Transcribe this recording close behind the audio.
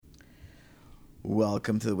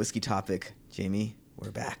Welcome to the Whiskey Topic. Jamie, we're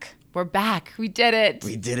back. We're back. We did it.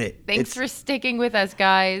 We did it. Thanks for sticking with us,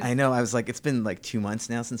 guys. I know. I was like, it's been like 2 months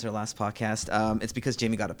now since our last podcast. It's because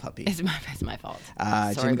Jamie got a puppy. It's my fault.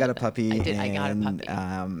 Jamie got a puppy. I got a puppy.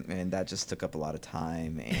 And that just took up a lot of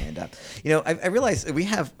time. And, I realized we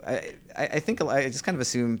have, I think I just kind of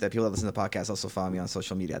assume that people that listen to the podcast also follow me on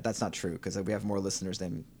social media. That's not true because we have more listeners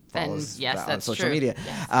than follows on social media.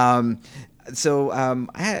 Yes. I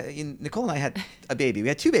had Nicole and I had a baby. We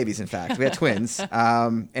had 2 babies, in fact. We had twins.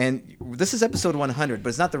 And this is episode 100, but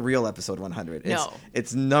it's not the real episode 100.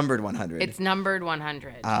 It's numbered 100. It's numbered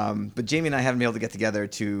 100. But Jamie and I haven't been able to get together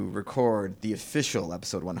to record the official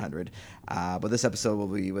episode 100. But this episode will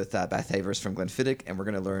be with Beth Havers from Glenfiddich, and we're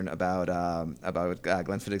going to learn about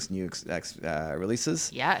Glenfiddich's new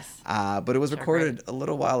releases. Yes. But it was recorded a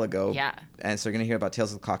little while ago. Yeah. And so you're going to hear about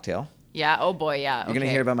Tales of the Cocktail. Yeah. Oh boy. Yeah. You're going to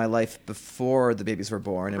hear about my life before the babies were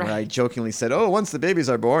born, and right. where I jokingly said, "Oh, once the babies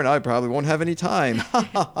are born, I probably won't have any time."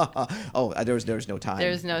 There's no time.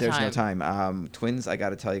 There's no time. Twins. I got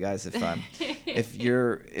to tell you guys, if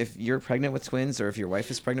you're pregnant with twins, or if your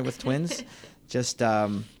wife is pregnant with twins, just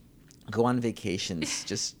go on vacations.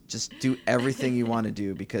 Just do everything you want to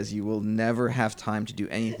do because you will never have time to do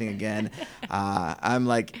anything again. I'm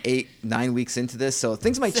like 8-9 weeks into this, so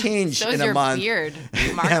things might change in a month. Beard.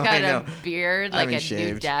 Mark's got a beard, like a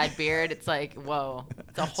shaved. new dad beard. It's like, whoa,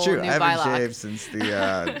 it's a whole true. new I haven't bylock. shaved since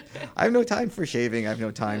the. I have no time for shaving. I have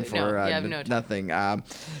no time for nothing. We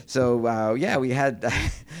had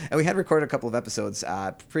we had recorded a couple of episodes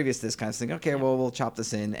previous to this kind of thing. Okay, well we'll chop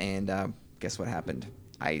this in, and guess what happened?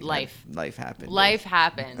 Life happened. Life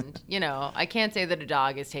happened. I can't say that a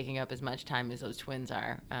dog is taking up as much time as those twins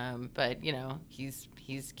are. But he's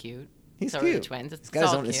cute. He's so cute. Are the twins. He's got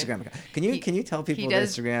his own Instagram account. Can you tell people the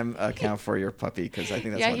Instagram account for your puppy? Because I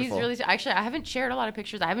think that's wonderful. He's really. Actually, I haven't shared a lot of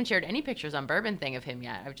pictures. I haven't shared any pictures on Bourbon Thing of him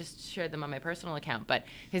yet. I've just shared them on my personal account. But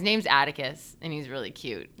his name's Atticus, and he's really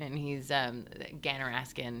cute. And he's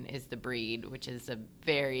Ganaraskin is the breed, which is a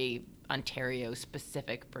very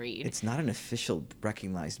Ontario-specific breed. It's not an official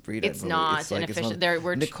recognized breed. It's not an official.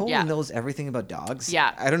 Nicole knows everything about dogs.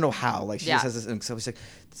 Yeah. I don't know how. Like she just has this, and so she's like,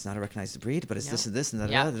 it's not a recognized breed, but it's this and this and da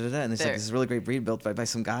da da da. And it's like this is a really great breed built by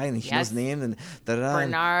some guy, and he knows the name and da da.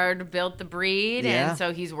 Bernard built the breed, and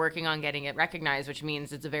so he's working on getting it recognized, which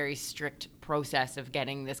means it's a very strict process of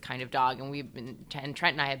getting this kind of dog. And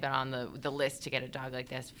Trent and I had been on the list to get a dog like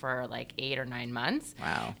this for like 8 or 9 months.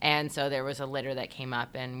 Wow. And so there was a litter that came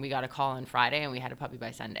up, and we got a call on Friday, and we had a puppy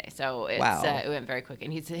by Sunday. So it went very quick.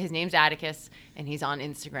 And his name's Atticus, and he's on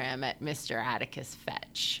Instagram at Mr. Atticus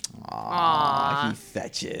Fetch. Aww.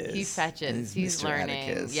 He fetches. He's Mr. learning.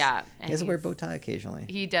 Atticus. Yeah. And he has to wear a bow tie occasionally.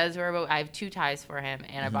 He does wear a bow. I have 2 ties for him,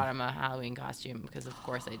 and I bought him a Halloween costume because, of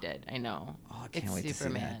course, I did. I know. Oh, I can't wait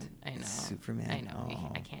Superman. to see that. I know. It's Superman. I know.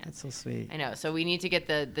 Oh, I can't. That's so sweet. I know. So we need to get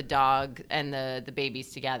the dog and the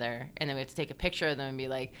babies together, and then we have to take a picture of them and be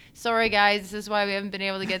like, sorry, guys, this is why we haven't been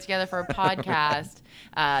able to get together for a podcast.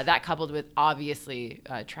 That coupled with, obviously,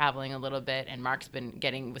 traveling a little bit, and Mark's been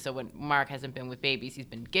so when Mark hasn't been with babies, he's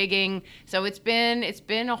been gigging. So it's been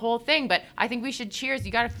a whole thing, but I think we should cheers.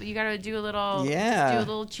 You gotta do a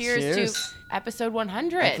little cheers to episode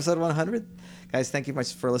 100. Episode 100. Guys, thank you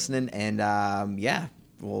much for listening, and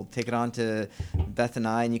we'll take it on to Beth and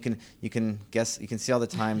I, and you can see all the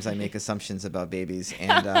times I make assumptions about babies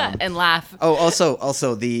and and laugh. Oh,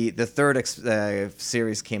 also the third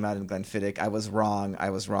series came out in Glenfiddich. I was wrong. I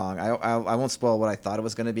won't spoil what I thought it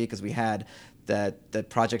was going to be because we had the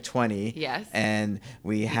Project 20. Yes. And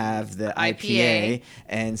we have the IPA,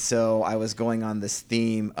 and so I was going on this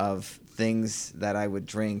theme of things that I would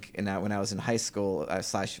drink when I was in high school, /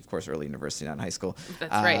 of course early university, not in high school.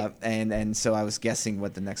 That's right. And so I was guessing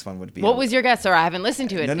what the next one would be. What was your guess, sir? I haven't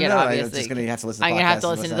listened to it yet, obviously. You have to listen to the podcast. I'm going to have to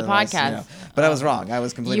listen to the podcast. But I was wrong. I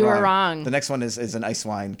was completely wrong. You were wrong. The next one is an ice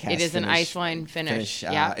wine cast. It is an ice wine finish.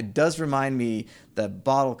 Yeah. It does remind me, the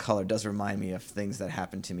bottle color does remind me of things that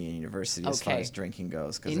happened to me in university as far as drinking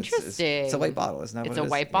goes. Interesting. It's a white bottle, isn't that what it is? It's a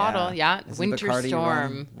white bottle, yeah. Winter Bacardi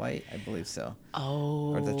Storm. White, I believe so.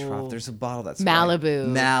 Oh. Or the Trop. There's a bottle that's Malibu.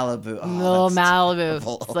 White. Malibu. Oh,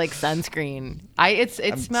 Malibu. It's like sunscreen.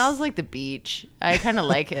 It smells like the beach. I kind of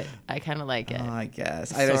like it. Oh, I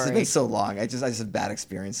guess. It's been so long. I just had bad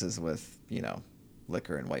experiences with,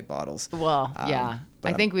 liquor in white bottles. Well, yeah.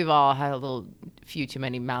 I think we've all had few too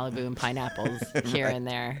many Malibu and pineapples here and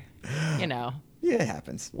there. Yeah, it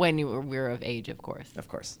happens. When we're of age, of course. Of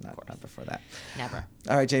course, not before that. Never.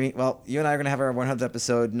 All right, Jamie. Well, you and I are going to have our 100th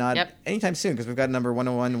episode not anytime soon because we've got number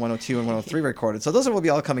 101, 102, and 103 recorded. So those will be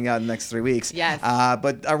all coming out in the next 3 weeks. Yes.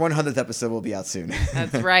 But our 100th episode will be out soon.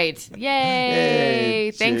 That's right. Yay.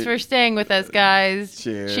 Thanks for staying with us, guys.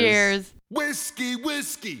 Cheers. Whiskey,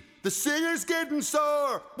 whiskey. The singer's getting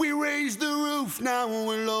sore. We raised the roof, now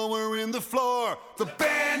we're lowering the floor. The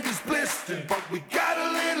band is blistered, but we got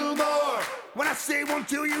a little more. When I say 1,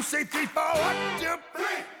 2, you say 3, 4. 1, 2, 3,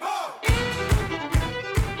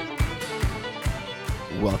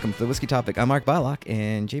 4. Welcome to the Whiskey Topic. I'm Mark Bylock,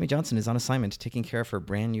 and Jamie Johnson is on assignment taking care of her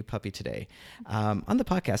brand new puppy today. On the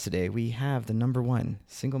podcast today, we have the number 1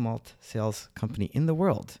 single malt sales company in the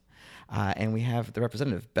world. And we have the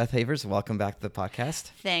representative, Beth Havers. Welcome back to the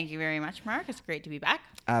podcast. Thank you very much, Mark. It's great to be back.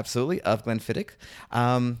 Absolutely, of Glenfiddich.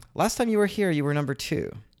 Last time you were here, you were number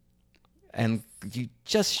 2. And you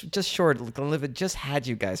just short, Glenlivet just had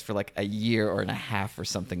you guys for like a year or and a half or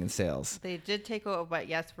something in sales. They did take over, but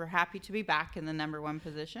yes, we're happy to be back in the number 1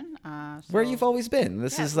 position. Where you've always been.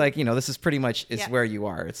 This is like, this is pretty much where you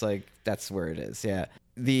are. It's like, that's where it is. Yeah.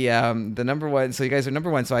 The number 1, so you guys are number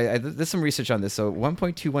 1. So I did some research on this. So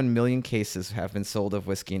 1.21 million cases have been sold of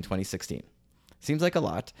whiskey in 2016. Seems like a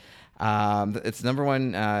lot. It's number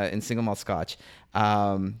 1 in single malt Scotch.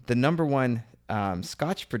 The number 1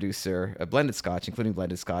 Scotch producer, blended Scotch, including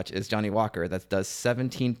blended Scotch, is Johnny Walker. That does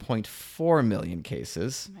 17.4 million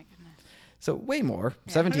cases. Oh my goodness. So way more,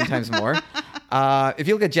 17 times more. If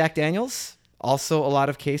you look at Jack Daniel's, also a lot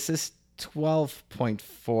of cases.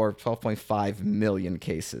 12.5 million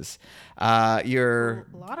cases. A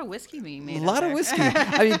lot of whiskey being made. A lot of whiskey.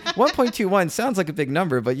 I mean, 1.21 sounds like a big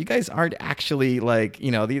number, but you guys aren't actually like,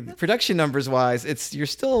 the production numbers wise, you're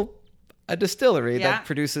still a distillery that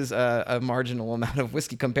produces a marginal amount of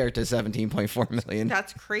whiskey compared to 17.4 million.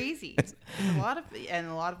 That's crazy. a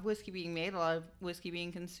lot of whiskey being made, a lot of whiskey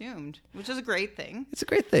being consumed, which is a great thing. It's a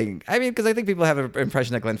great thing. I mean, because I think people have an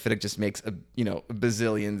impression that Glenfiddich just makes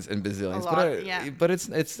bazillions and bazillions, but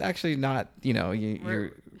it's actually not.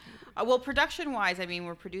 You're well, production wise, I mean,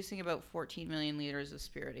 we're producing about 14 million liters of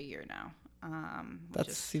spirit a year now. That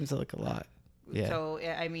seems like a lot. Yeah. So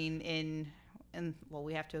I mean, and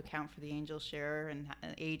we have to account for the angel share and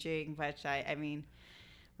aging, but I mean,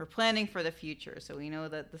 we're planning for the future, so we know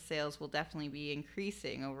that the sales will definitely be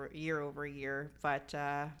increasing over year. But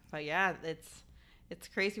yeah, it's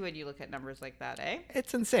crazy when you look at numbers like that, eh?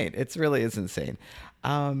 It's insane. It really is insane.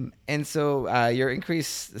 And so your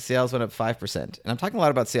increased sales went up 5%. And I'm talking a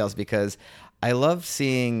lot about sales because I love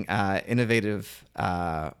seeing innovative,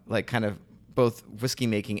 like kind of both whiskey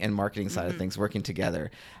making and marketing side of things working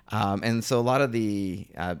together. And so a lot of the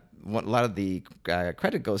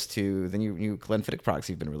credit goes to the new Glenfiddich products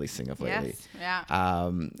you've been releasing of lately. Yes, yeah.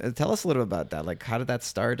 Tell us a little bit about that. Like, how did that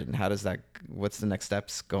start, and what's the next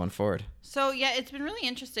steps going forward? So yeah, it's been really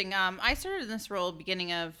interesting. I started in this role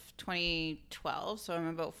beginning of 2012, so I'm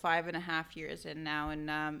about 5.5 years in now.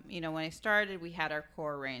 And when I started, we had our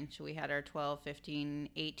core range. So we had our 12, 15,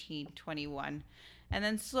 18, 21. And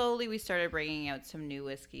then slowly we started bringing out some new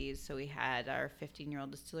whiskeys. So we had our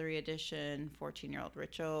 15-year-old Distillery Edition, 14-year-old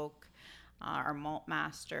Rich Oak, our Malt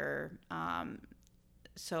Master.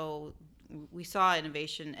 So we saw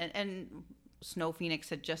innovation, and Snow Phoenix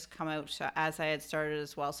had just come out as I had started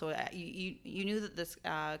as well. So you knew that this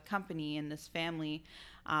company and this family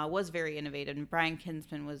was very innovative, and Brian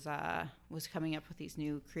Kinsman was coming up with these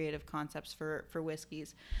new creative concepts for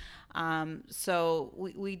whiskeys. So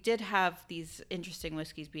we did have these interesting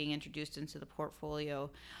whiskeys being introduced into the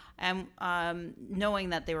portfolio, and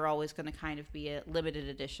knowing that they were always going to kind of be limited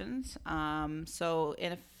editions. So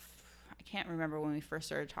I can't remember when we first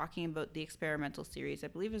started talking about the experimental series. I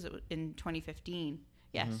believe it was in 2015.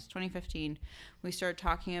 Yes, 2015. We started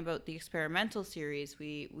talking about the experimental series.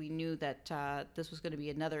 We knew that this was going to be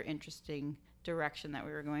another interesting direction that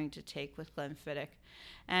we were going to take with Glenfiddich.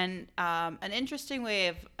 And an interesting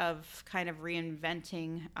way of kind of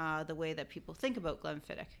reinventing the way that people think about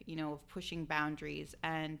Glenfiddich, of pushing boundaries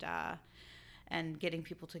and getting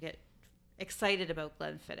people to get excited about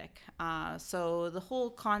Glenfiddich. So the whole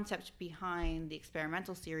concept behind the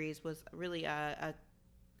experimental series was really a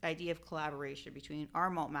idea of collaboration between our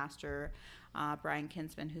malt master, Brian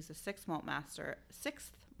Kinsman, who's the sixth malt master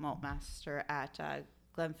at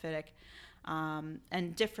Glenfiddich,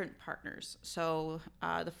 and different partners. So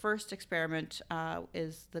the first experiment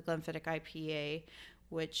is the Glenfiddich IPA,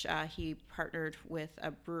 which he partnered with a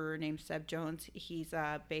brewer named Seb Jones. He's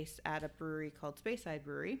based at a brewery called Speyside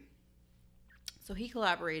Brewery. So he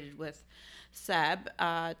collaborated with Seb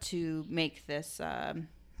to make this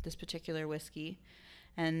particular whiskey.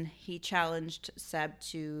 and he challenged Seb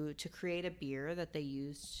to create a beer that they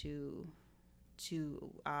used to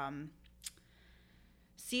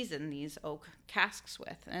season these oak casks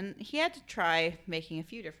with. And he had to try making a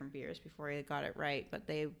few different beers before he got it right, but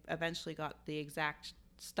they eventually got the exact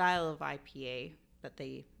style of IPA that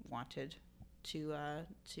they wanted to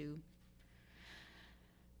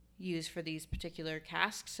use for these particular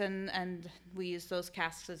casks, and we use those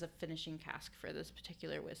casks as a finishing cask for this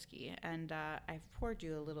particular whiskey. And I've poured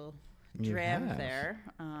you a little dram there.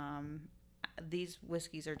 These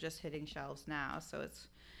whiskeys are just hitting shelves now, so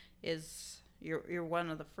you're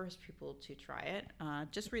one of the first people to try it.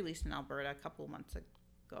 Just released in Alberta a couple of months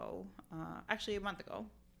ago, actually a month ago.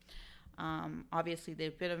 Obviously,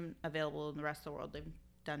 they've been available in the rest of the world. They've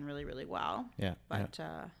done really, really well. Yeah.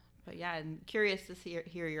 But yeah, I'm curious to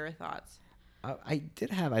hear your thoughts. I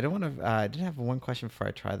did have one question before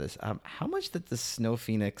I try this. How much did the Snow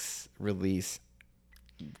Phoenix release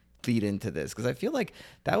lead into this? Because I feel like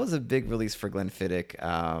that was a big release for Glenfiddich.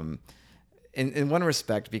 In one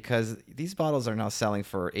respect, because these bottles are now selling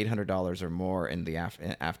for $800 or more in the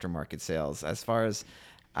aftermarket sales. As far as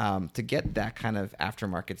to get that kind of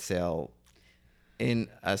aftermarket sale in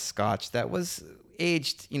a Scotch that was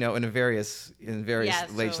aged, in various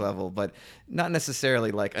age level, but not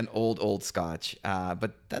necessarily like an old Scotch.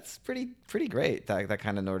 But that's pretty great. That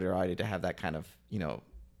kind of notoriety to have that kind of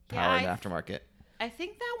power in the aftermarket. I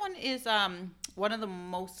think that one is one of the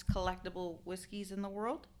most collectible whiskeys in the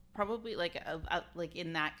world. Probably like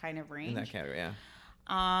in that kind of range. In that category,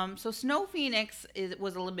 yeah. So Snow Phoenix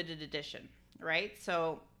was a limited edition, right?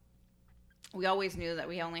 So we always knew that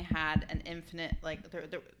we only had an infinite,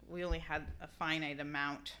 we only had a finite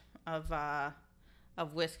amount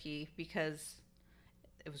of whiskey, because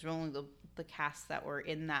it was only the casks that were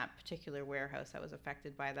in that particular warehouse that was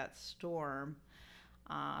affected by that storm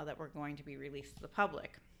that were going to be released to the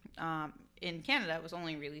public. In Canada, it was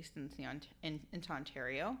only released into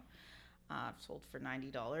Ontario, sold for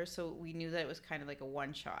 $90. So we knew that it was kind of like a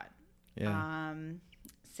one shot. Yeah.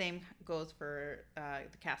 Same goes for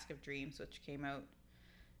the Cask of Dreams, which came out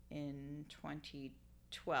in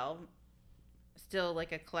 2012. Still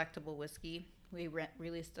like a collectible whiskey. We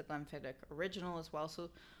released the Glenfiddich Original as well. So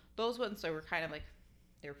those ones, they were kind of like,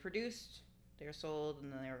 they were produced, they were sold,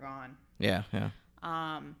 and then they were gone. Yeah, yeah.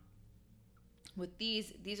 With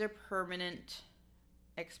these are permanent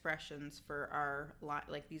expressions for our line.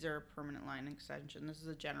 Like, these are a permanent line extension. This is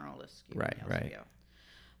a generalist. Right.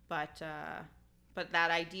 But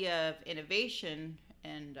that idea of innovation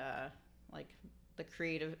and like the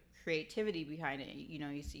creativity behind it,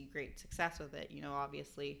 you see great success with it.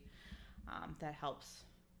 Obviously, that helps.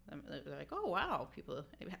 They're like, oh wow,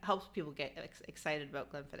 it helps people get excited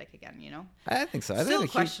about Glenfiddich again. I think so. Still a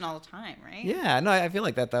question all the time, right? Yeah, no, I feel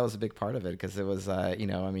like that was a big part of it, because it was, I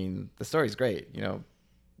mean, the story's great.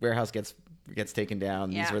 Warehouse gets taken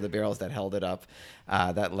down. Yeah. These were the barrels that held it up,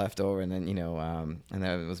 that left over, and then and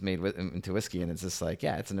then it was made into whiskey. And it's just like,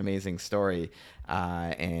 yeah, it's an amazing story.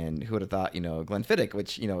 And who would have thought, Glenfiddich,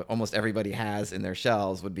 which almost everybody has in their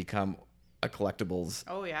shelves, would become a collectibles.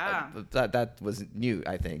 Oh yeah. That was new,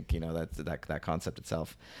 I think. That concept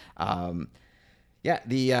itself. Yeah,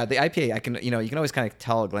 the IPA, I can you can always kind of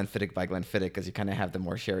tell Glenfiddich by Glenfiddich, because you kind of have the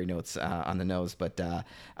more sherry notes on the nose, but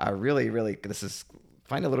really this is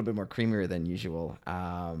find a little bit more creamier than usual.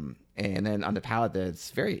 And then on the palate,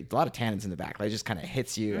 there's a lot of tannins in the back. Like, it just kind of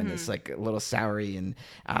hits you, and it's like a little soury and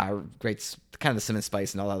great, kind of the cinnamon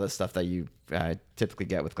spice and all that other stuff that you typically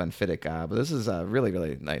get with Glenfiddich. But this is really,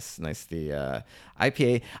 really nice. The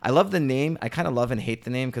IPA. I love the name. I kind of love and hate the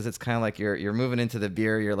name, because it's kind of like you're moving into the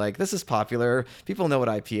beer. You're like, this is popular. People know what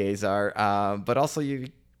IPAs are. But also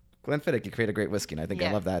Glenfiddich, you create a great whiskey, and I think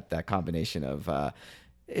I love that combination of.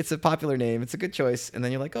 It's a popular name. It's a good choice, and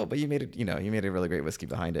then you're like, oh, but you made it. You made a really great whiskey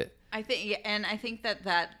behind it. I think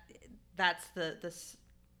that's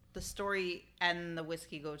the story and the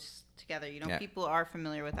whiskey goes together. People are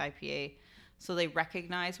familiar with IPA, so they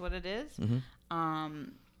recognize what it is. Mm-hmm.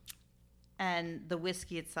 And the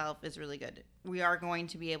whiskey itself is really good. We are going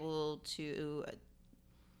to be able to.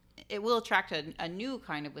 It will attract a new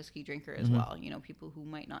kind of whiskey drinker as well. People who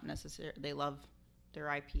might not necessarily, they love their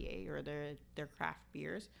IPA or their craft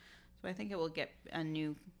beers. So I think it will get a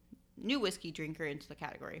new whiskey drinker into the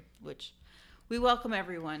category, which we welcome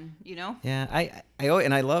everyone, Yeah,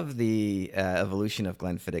 I love the evolution of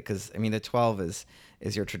Glenfiddich, because I mean, the 12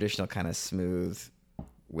 is your traditional kind of smooth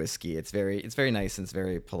whiskey. It's very nice and it's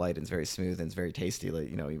very polite and it's very smooth and it's very tasty. Like,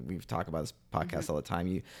 we've talked about this podcast all the time.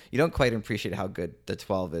 You don't quite appreciate how good the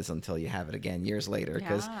 12 is until you have it again years later,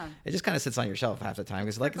 because it just kind of sits on your shelf half the time.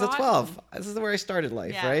 It's like, it's a 12. This is where I started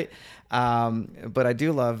life, right? But I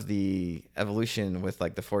do love the evolution with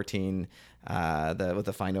like the 14. With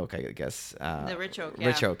the fine oak, I guess. The rich oak,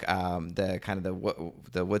 Rich oak. The kind of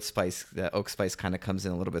the wood spice, the oak spice kind of comes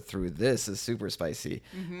in a little bit through. This is super spicy.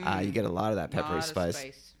 You get a lot of that peppery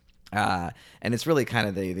spice. And it's really kind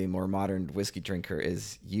of the more modern whiskey drinker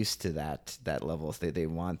is used to that level. So they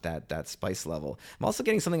want that spice level. I'm also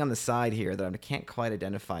getting something on the side here that I can't quite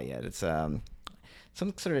identify yet. It's some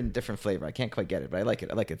sort of different flavor. I can't quite get it, but I like it.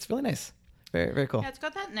 It's really nice. Very, very cool. Yeah, it's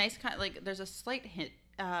got that nice kind of like, there's a slight hint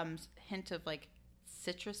of like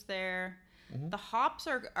citrus there. The hops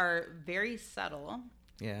are very subtle.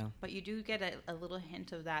 Yeah. But you do get a little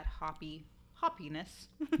hint of that hoppiness.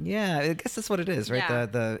 Yeah, I guess that's what it is, right?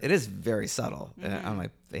 Yeah. It is very subtle.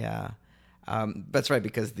 That's right,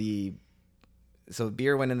 because so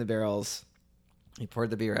beer went in the barrels, you poured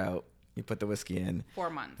the beer out, you put the whiskey in. 4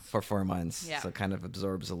 months. For 4 months. Yeah. So it kind of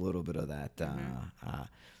absorbs a little bit of that.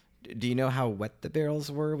 Do you know how wet the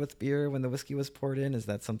barrels were with beer when the whiskey was poured in? Is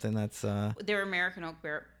that something that's... They were American oak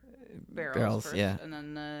barrels first, yeah. And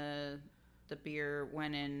then the beer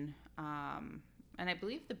went in, and I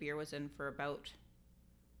believe the beer was in for about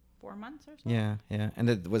 4 months or so. Yeah. And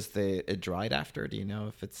it dried after? Do you know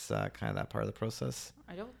if it's kind of that part of the process?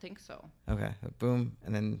 I don't think so. Okay. Boom,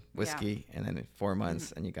 and then whiskey, and then 4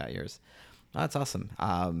 months, and you got yours. Oh, that's awesome.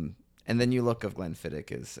 And the new look of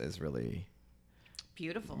Glenfiddich is really...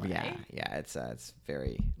 beautiful, right? Yeah, it's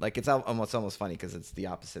very like, it's almost funny because it's the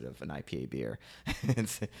opposite of an IPA beer.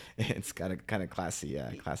 it's got a kind of classy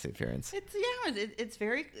appearance. It's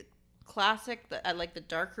very classic. I like the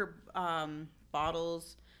darker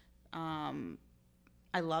bottles.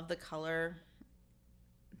 I love the color.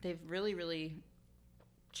 They've really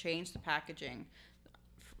changed the packaging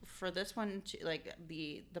for this one. Like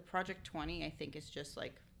the Project 20, I think is just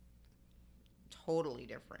like totally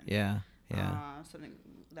different. Yeah. Something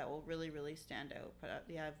that will really stand out. But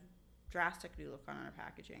drastic new look on our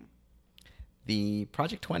packaging. The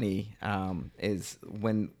Project 20 is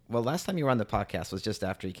last time you were on the podcast was just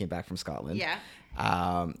after you came back from Scotland. Yeah.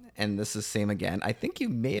 And this is same again. I think you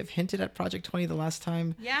may have hinted at Project 20 the last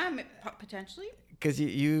time. Yeah, potentially. Because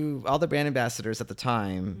you all the brand ambassadors at the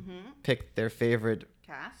time picked their favorite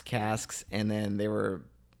casks, and then they were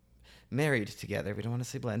married together. We don't want to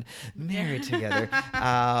say blend. Married together.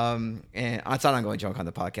 And it's an ongoing joke on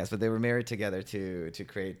the podcast, but they were married together to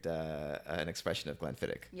create an expression of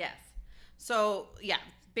Glenfiddich. Yes. So, yeah,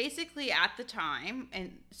 basically at the time,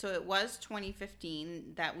 and so it was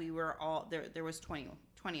 2015 that we were all, there was 20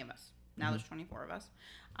 of us. Now there's 24 of us.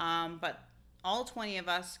 But all 20 of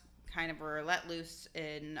us kind of were let loose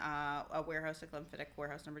in a warehouse at Glenfiddich,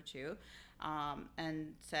 warehouse number 2,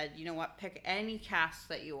 and said, you know what, pick any cask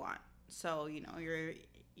that you want. So,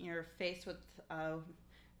 you're faced with a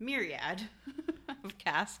myriad of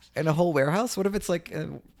casks. And a whole warehouse? What if it's like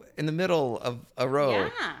in the middle of a row?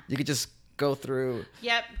 Yeah. You could just go through.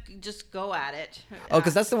 Yep, just go at it. Oh,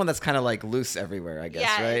 because that's the one that's kind of like loose everywhere, I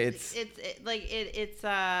guess, right? It's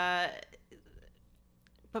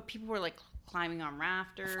but people were like climbing on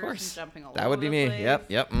rafters, of course, and jumping all over. That would be me. Place.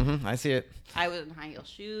 Yep. I see it. I was in high heel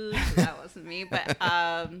shoes. So that wasn't me, but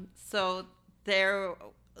so there.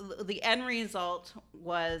 The end result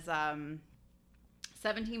was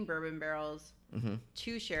 17 bourbon barrels,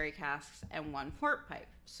 2 sherry casks, and 1 port pipe.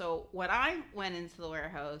 So when I went into the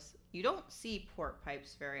warehouse, you don't see port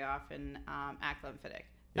pipes very often at Glenfiddich.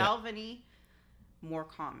 Yeah. Balvenie, more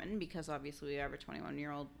common because obviously we have a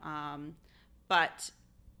 21-year-old. But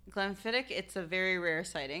Glenfiddich, it's a very rare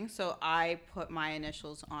sighting. So I put my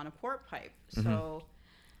initials on a port pipe. So...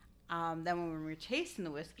 then when we were tasting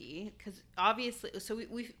the whiskey, because obviously, so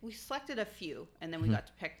we selected a few, and then we got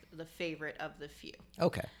to pick the favorite of the few.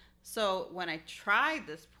 Okay. So when I tried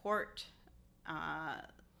this port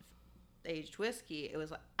aged whiskey, it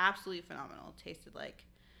was absolutely phenomenal. It tasted like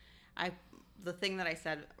the thing that I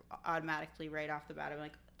said automatically right off the bat. I'm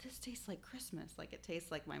like, this tastes like Christmas. Like it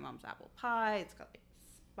tastes like my mom's apple pie. It's got like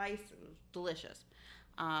spice. It was delicious.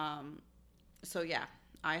 So yeah,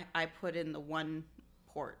 I put in the 1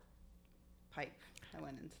 port pipe that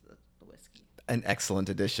went into the whiskey. An excellent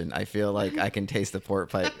addition. I feel like I can taste the port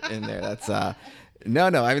pipe in there. That's no.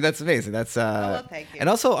 I mean, that's amazing. That's well, thank you. And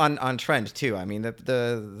also on trend too. I mean,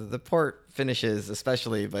 the port finishes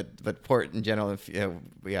especially, but port in general,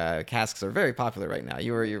 casks are very popular right now.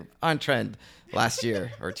 You're on trend last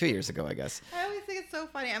year or 2 years ago, I guess. I always think it's so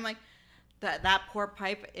funny. I'm like, that port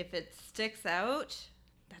pipe, if it sticks out,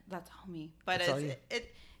 That's all me. But That's all you.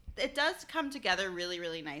 it does come together really,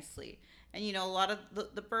 really nicely. And, you know, a lot of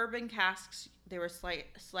the bourbon casks, they were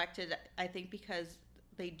selected, I think, because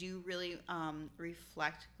they do really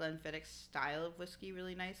reflect Glenfiddich's style of whiskey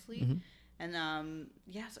really nicely. Mm-hmm. And,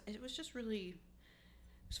 so it was just really...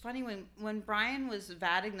 It was funny when Brian was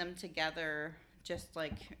vatting them together, just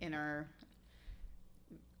like in our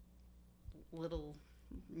little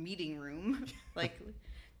meeting room, like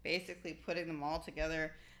basically putting them all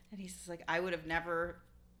together. And he's just like, I would have never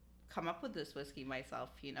come up with this whiskey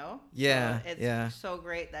myself, you know? Yeah, so it's so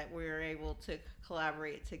great that we were able to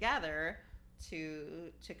collaborate together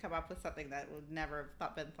to come up with something that would never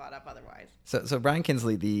have been thought up otherwise. So Brian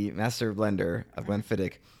Kinsley, the master blender of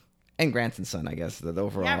Glenfiddich, and Grant and Son, I guess, the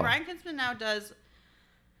overall. Yeah, Brian Kinsley now does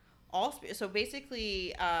all. So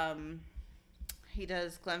basically, he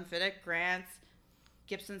does Glenfiddich, Grant's,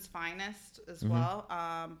 Gibson's Finest as well.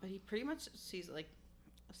 But he pretty much sees like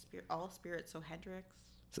all spirits. So Hendrix.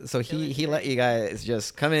 So he let you guys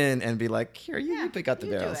just come in and be like, here, you pick out the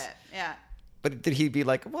you barrels. Do it. Yeah. But did he be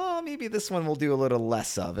like, well, maybe this one we'll do a little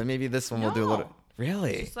less of, and maybe this one we'll do a little...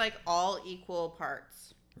 Really? It's just like all equal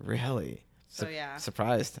parts. Really? So yeah.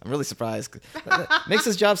 Surprised. I'm really surprised. That makes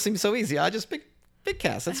his job seem so easy. I just big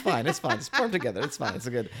cast. It's fine. It's fine. Just pour them together. It's fine. It's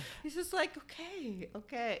a good... He's just like,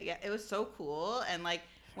 okay. Yeah, it was so cool. And like,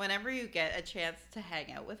 whenever you get a chance to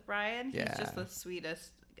hang out with Brian, he's just the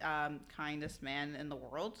sweetest, kindest man in the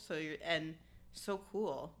world. And so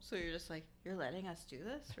cool. So you're just like, you're letting us do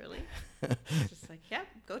this? Really? It's just like, yeah,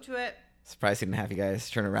 go to it. Surprised he didn't have you guys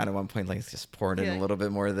turn around at one point, like, just pouring in a little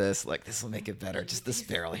bit more of this. Like, this will make it better. Just this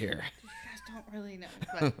barrel here. You guys don't really know.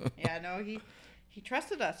 But yeah, no, he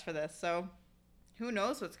trusted us for this. So who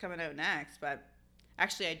knows what's coming out next? But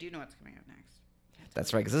actually, I do know what's coming out next.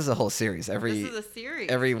 That's right, because this is a whole series. This is a series.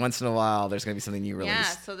 Every once in a while, there's going to be something new released. Yeah,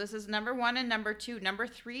 so this is number 1 and number 2. Number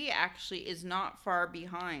 3 actually is not far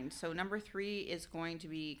behind. So number 3 is going to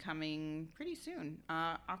be coming pretty soon,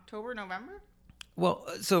 October, November. Well,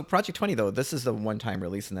 so Project 20, though, this is the one-time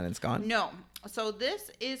release and then it's gone? No. So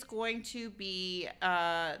this is going to be,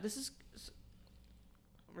 we're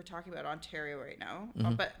talking about Ontario right now,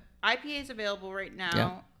 but IPA is available right now.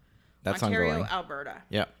 Yeah. That's Ontario, ongoing. Alberta.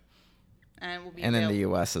 Yeah. And will be and then the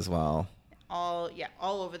U.S. as well. All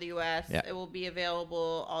over the U.S. Yeah. It will be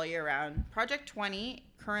available all year round. Project 20,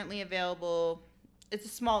 currently available. It's a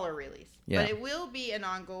smaller release, but it will be an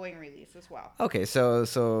ongoing release as well. Okay,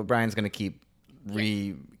 so Brian's going to keep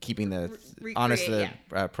keeping the honest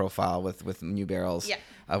profile with new barrels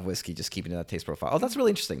of whiskey, just keeping that taste profile. Oh, that's really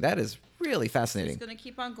interesting. That is really fascinating. He's going to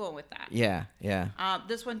keep on going with that. Yeah.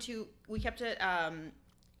 This one too, we kept it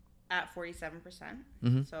at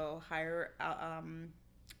 47%, so higher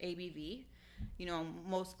ABV. You know,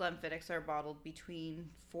 most Glenfiddichs are bottled between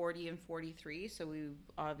 40 and 43, so we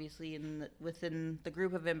obviously within the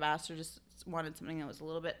group of ambassadors wanted something that was a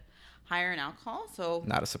little bit higher in alcohol. So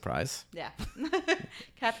not a surprise. Yeah,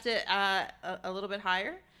 kept it a little bit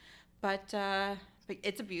higher, but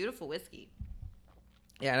it's a beautiful whiskey.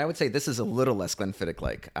 Yeah, and I would say this is a little less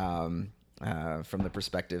Glenfiddich-like. From the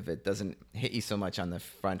perspective, it doesn't hit you so much on the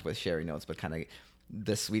front with sherry notes, but kind of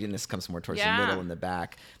the sweetness comes more towards the middle and the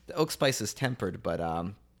back. The oak spice is tempered, but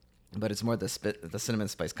it's more the cinnamon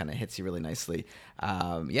spice kind of hits you really nicely.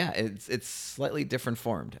 It's slightly different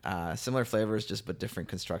formed, similar flavors, but different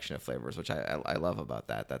construction of flavors, which I love about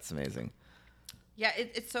that. That's amazing. Yeah,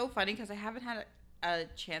 it's so funny because I haven't had a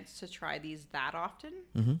chance to try these that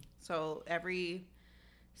often. So every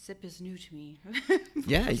sip is new to me.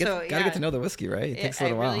 Yeah, you gotta get to know the whiskey, right? It takes a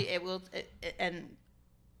little while. And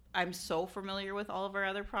I'm so familiar with all of our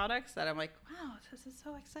other products that I'm like, wow, this is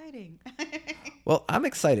so exciting. Well, I'm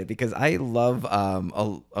excited because I love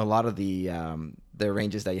a lot of the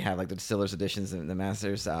ranges that you have, like the Distillers Editions and the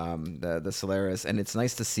Masters, the Solaris, and it's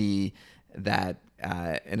nice to see that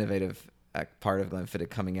innovative part of Glenfiddich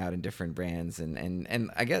coming out in different brands, and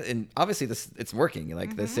I guess, and obviously it's working.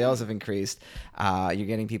 Like the sales have increased. You're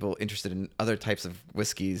getting people interested in other types of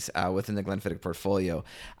whiskeys within the Glenfiddich portfolio.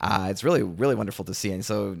 It's really, really wonderful to see. And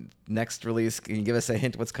so, next release, can you give us a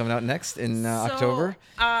hint what's coming out next in October?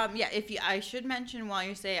 I should mention while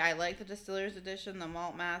you say I like the Distillers Edition, the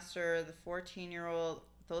Malt Master, the 14-year-old.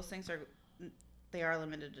 Those things are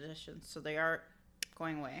limited editions, so they are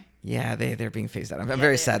going away. Yeah, they're being phased out. I'm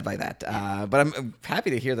very sad by that. But I'm happy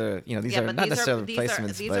to hear these are not necessarily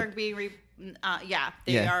replacements. These are being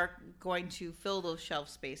they are going to fill those shelf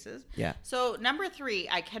spaces. Yeah. So number 3,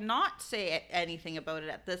 I cannot say anything about it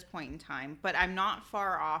at this point in time, but I'm not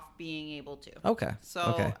far off being able to. Okay.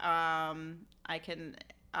 So I can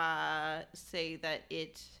say that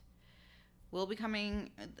it will be coming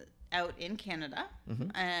out in Canada,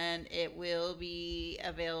 and it will be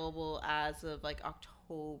available as of like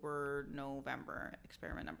October, November.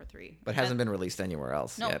 Experiment number 3, but hasn't been released anywhere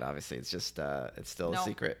else yet. Obviously, it's just it's still a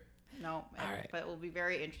secret. No, right. But it will be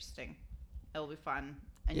very interesting. It will be fun,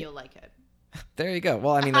 and you'll like it. There you go.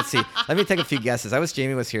 Well, I mean, let's see. Let me take a few guesses. I wish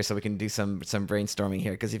Jamie was here so we can do some brainstorming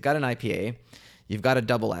here, because you've got an IPA, you've got a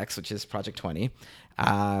double X, which is Project 20. So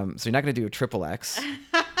you're not going to do a triple X.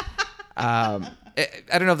 I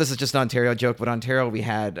don't know if this is just an Ontario joke, but Ontario, we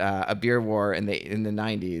had a beer war in the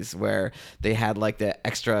 90s where they had like the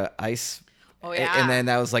extra ice. Oh, yeah. And then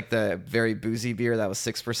that was like the very boozy beer that was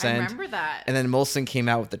 6%. I remember that. And then Molson came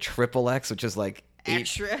out with the triple X, which was like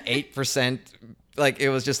 8%. Like, it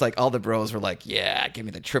was just like all the bros were like, yeah, give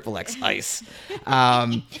me the triple X ice.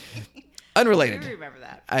 Unrelated. I do remember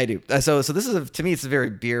that. I do. So this is, to me, it's a very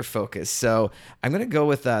beer focused. So I'm going to go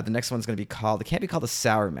with the next one's going to be called, it can't be called a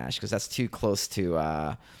sour mash because that's too close to,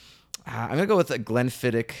 I'm going to go with a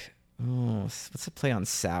Glenfiddich. Oh, what's the play on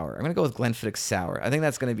sour? I'm going to go with Glenfiddich sour. I think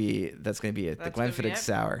that's going to be it. The Glenfiddich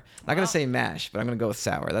sour. Not going to say mash, but I'm going to go with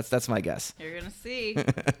sour. That's my guess. You're going to see.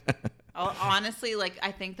 Honestly, like,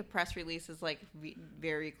 I think the press release is like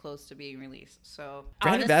very close to being released. So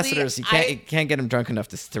brand ambassadors, you can't get them drunk enough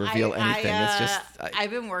to reveal anything. It's just I've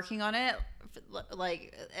been working on it,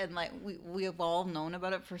 like, and like we have all known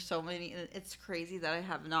about it for so many. It's crazy that I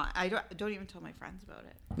have not. I don't even tell my friends about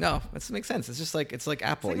it. No, that makes sense. It's just like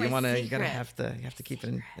Apple. Like you have to keep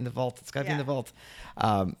it in the vault. It's got to be in the vault.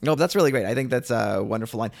 No, that's really great. I think that's a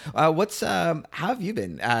wonderful line. How have you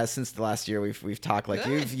been since the last year we've talked? Like,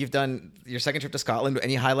 you've done your second trip to Scotland.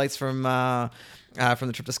 Any highlights from the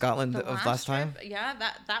trip to Scotland of last time? Yeah,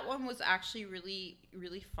 that one was actually really,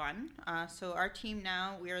 really fun. So our team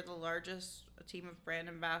now, we are the largest team of brand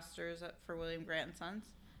ambassadors for William Grant & Sons.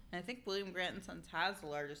 And I think William Grant & Sons has the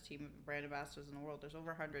largest team of brand ambassadors in the world. There's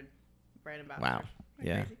over 100 brand ambassadors. Wow.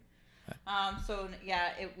 Yeah.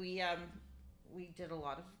 We did a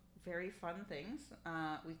lot of very fun things.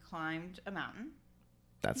 We climbed a mountain.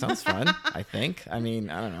 That sounds fun, I think. I mean,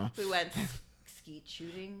 I don't know. We went skeet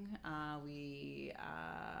shooting. We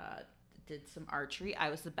did some archery. I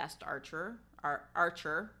was the best archer.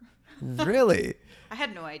 Really? I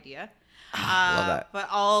had no idea. Love that. But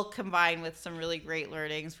all combined with some really great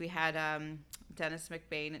learnings. We had Dennis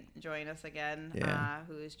McBain join us again,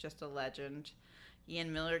 who is just a legend.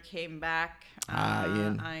 Ian Miller came back.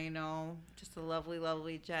 Ian. I know. Just a lovely,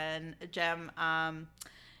 lovely gem.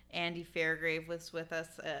 Andy Fairgrave was with us,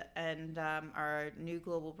 and our new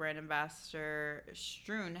global brand ambassador,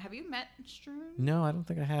 Stroon. Have you met Stroon? No, I don't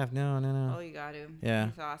think I have. No. Oh, you got to. Yeah.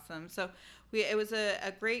 He's awesome. So it was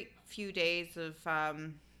a great few days of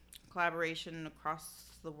collaboration across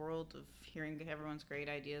the world, of hearing everyone's great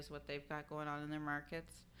ideas, what they've got going on in their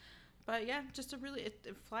markets. But yeah, just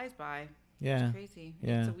it flies by. Yeah. It's crazy.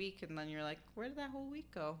 Yeah. It's a week, and then you're like, where did that whole week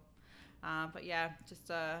go? But yeah,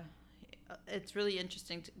 just it's really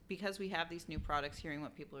interesting because we have these new products, hearing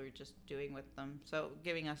what people are just doing with them. So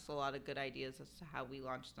giving us a lot of good ideas as to how we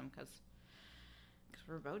launch them, because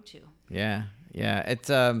we're about to. Yeah. It's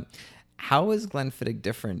how is Glenfiddich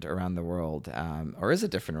different around the world, or is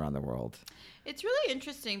it different around the world? It's really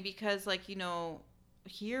interesting because, like,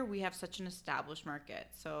 here we have such an established market.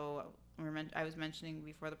 So I was mentioning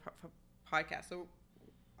before the podcast. So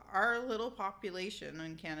our little population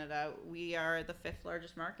in Canada, we are the 5th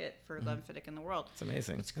largest market for Glenfiddich in the world. It's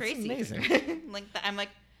amazing. It's crazy. It's amazing. I'm like,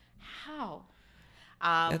 how?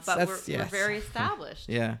 But we're very established.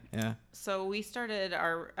 Yeah. So we started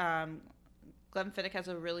our Glenfiddich has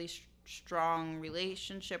a really strong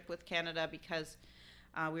relationship with Canada because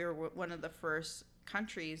we were one of the first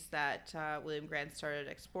countries that William Grant started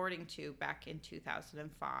exporting to back in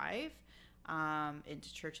 2005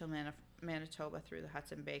 into Churchill, Manitoba, through the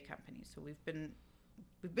Hudson Bay Company. So we've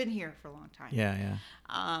been here for a long time. Yeah.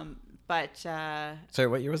 Sorry,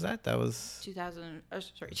 what year was that? That was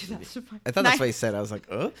 2005. I thought that's what you said. I was like,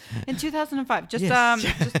 oh. In 2005, just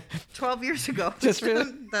 12 years ago. Just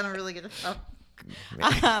really? Done a really good job.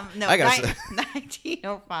 No, I got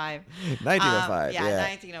 1905. 1905. Yeah,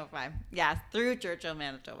 1905. Yeah, through Churchill,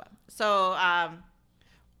 Manitoba. So,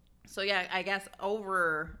 yeah, I guess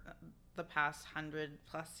over the past 100+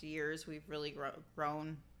 years, we've really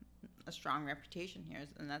grown a strong reputation here,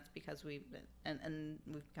 and that's because we've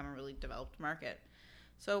become a really developed market.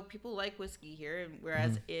 So people like whiskey here,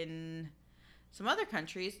 whereas in some other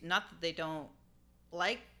countries, not that they don't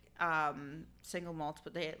like single malts,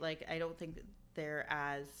 but I don't think that they're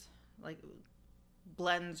as, like,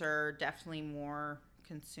 blends are definitely more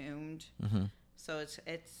consumed. So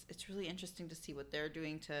it's really interesting to see what they're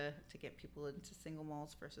doing to get people into single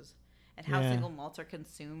malts versus. and how Yeah. single malts are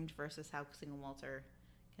consumed versus how single malts are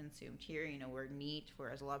consumed here. You know, we're neat,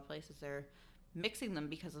 whereas a lot of places they're mixing them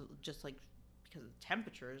because of just like because of the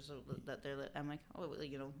temperatures that they're. I'm like, oh,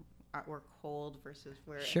 you know, we're cold versus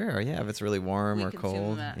where Sure, yeah. If it's really warm we or consume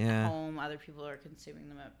cold, them at yeah. home. Other people are consuming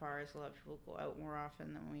them at bars. A lot of people go out more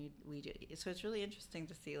often than we do. So it's really interesting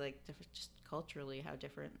to see like different, just culturally how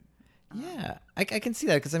different. Yeah, I can see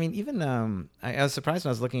that because I mean, even I was surprised when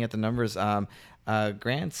I was looking at the numbers.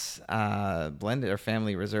 Grant's blended or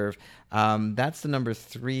Family Reserve, that's the number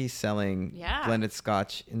 3 selling Yeah. blended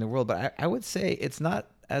Scotch in the world. But I would say it's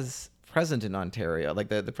not as present in Ontario. Like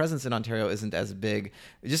the presence in Ontario isn't as big.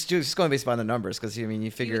 Just going based on the numbers, because I mean, you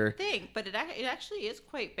You figure. would think, but it actually is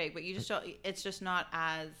quite big. But you just don't. It's just not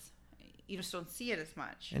as. You just don't see it as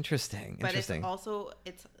much. Interesting. But it's also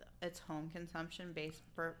it's home consumption based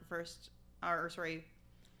versus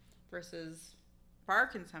bar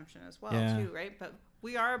consumption as well too, right? But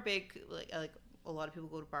we are a big like a lot of people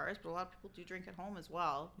go to bars, but a lot of people do drink at home as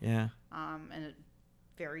well. Yeah. And it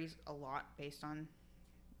varies a lot based on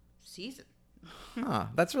season. Huh,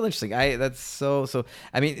 that's really interesting. That's so.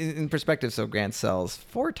 I mean, in perspective, so Grant sells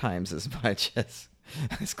 4 times as much as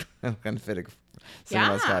Glenfiddich single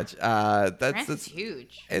malt Scotch. That's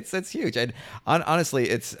huge. It's huge. And honestly,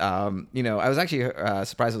 it's you know, I was actually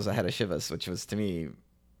surprised it was ahead of Chivas, which was to me,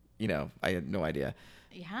 you know, I had no idea.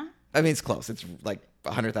 Yeah. I mean, it's close. It's like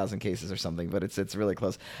 100,000 cases or something, but it's really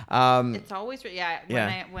close. It's always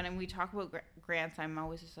when we talk about Grants, I'm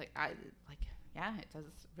always just like it does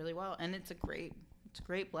really well, and it's a great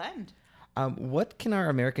blend. What can our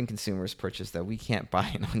American consumers purchase that we can't buy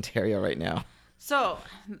in Ontario right now? So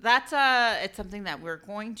that's it's something that we're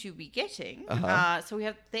going to be getting. So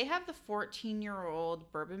they have the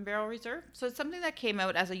 14-year-old Bourbon Barrel Reserve. So it's something that came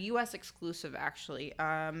out as a U.S. exclusive, actually.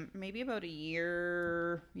 Maybe about a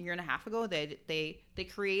year and a half ago. They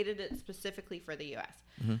created it specifically for the U.S.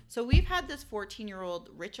 Mm-hmm. So we've had this 14-year-old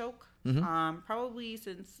Rich Oak probably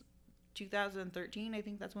since 2013. I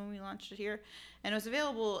think that's when we launched it here, and it was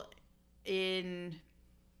available in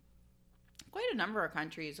quite a number of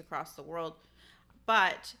countries across the world.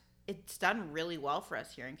 But it's done really well for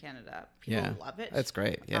us here in Canada. People love it. That's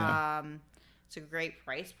great. Yeah. It's a great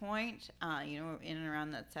price point, you know, in and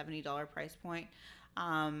around that $70 price point.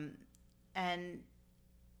 And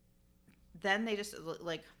then they just,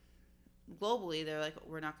 like, globally, they're like,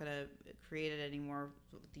 we're not going to create it anymore.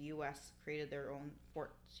 The U.S. created their own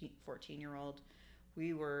 14-year-old.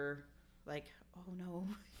 We were like, oh, no.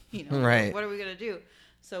 You know, right. What are we going to do?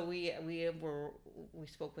 So we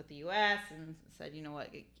spoke with the U.S. and said, you know what,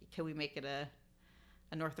 can we make it a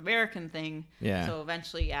North American thing? Yeah. So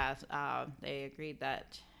eventually, they agreed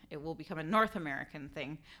that it will become a North American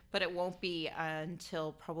thing, but it won't be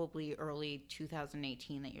until probably early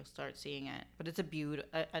 2018 that you'll start seeing it. But it's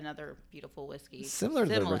another beautiful whiskey. Similar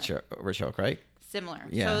to the Rich Oak, right? Similar.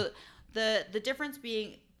 Yeah. So the difference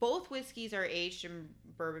being both whiskeys are aged in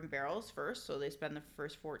bourbon barrels first, so they spend the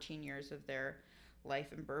first 14 years of their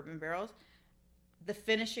life in bourbon barrels. The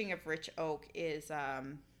finishing of Rich Oak is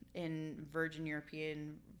in Virgin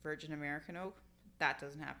European, Virgin American oak. That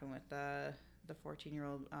doesn't happen with the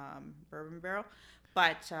 14-year-old bourbon barrel,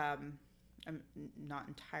 but I'm not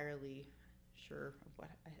entirely sure of what.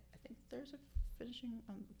 I think there's a finishing.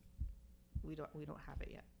 We don't have it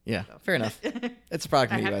yet. Yeah, so. Fair enough. It's a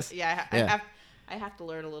product in the U.S. I have to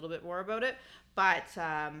learn a little bit more about it, but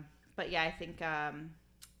yeah, I think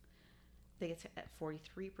it's at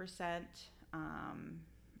 43%,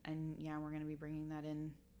 and yeah, we're going to be bringing that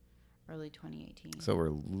in early 2018. So we're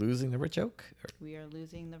losing the Rich Oak? We are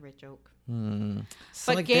losing the Rich Oak. So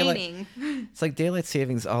but like gaining. It's like daylight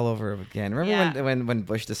savings all over again. Remember when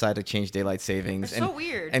Bush decided to change daylight savings? It's so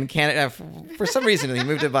weird. And Canada, for some reason, he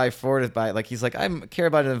moved it by 4 to like he's like, I care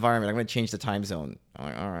about the environment. I'm going to change the time zone. I'm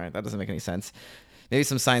like, all right, that doesn't make any sense. Maybe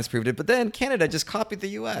some science proved it, but then Canada just copied the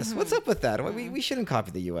U.S. Mm-hmm. What's up with that? We shouldn't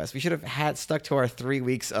copy the U.S. We should have stuck to our 3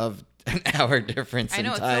 weeks of an hour difference in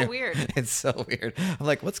time. I know, it's so weird. It's so weird. I'm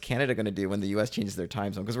like, what's Canada going to do when the U.S. changes their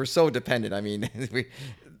time zone? Because we're so dependent. I mean,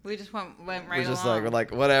 we just went right we're just along. we're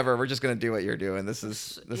like, whatever. We're just going to do what you're doing. This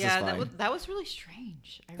is fine. That was really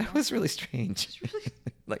strange. That was really strange.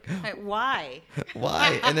 Like, why?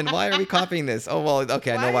 Why? And then why are we copying this? Oh, well,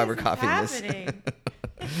 okay, I know why we're copying this.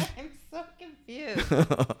 I'm so confused.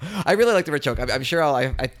 I really like the Rich Oak. I'm sure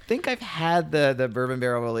I think I've had the bourbon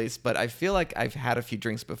barrel release, but I feel like I've had a few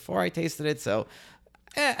drinks before I tasted it, so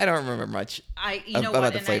I don't remember much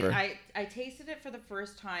about the flavor. I tasted it for the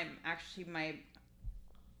first time. Actually,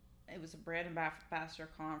 it was a brand ambassador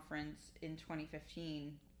conference in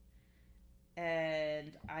 2015,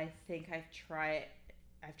 and I think I've tried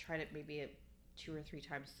it maybe 2 or 3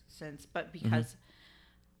 times since, but because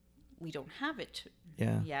we don't have it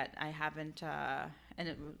yet, I haven't, and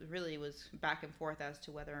it really was back and forth as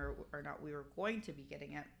to whether or not we were going to be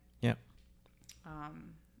getting it. Yeah. I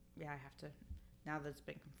have to, now that it's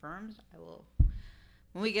been confirmed, I will,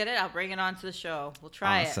 when we get it, I'll bring it onto the show. We'll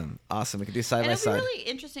try it. Awesome. We can do side by side. It'll be really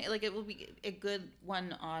interesting. Like, it will be a good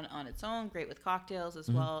one on its own, great with cocktails as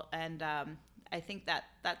well. And I think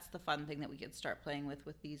that's the fun thing that we could start playing with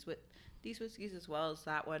these whiskeys as well as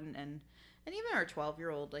that one. And even our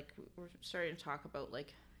 12-year-old, like, we're starting to talk about,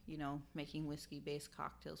 like, you know, making whiskey-based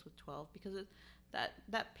cocktails with 12, because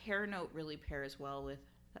that pear note really pairs well with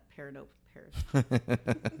that pear note pairs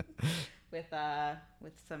with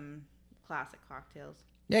some classic cocktails.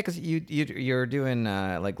 Yeah, because you're doing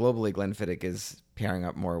like globally, Glenfiddich is pairing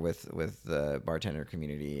up more with the bartender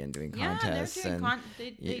community and doing contests, they're doing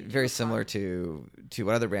and very similar to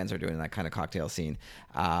what other brands are doing in that kind of cocktail scene.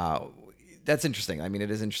 That's interesting. I mean, it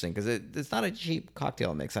is interesting because it's not a cheap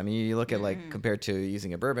cocktail mix. I mean, you look at like compared to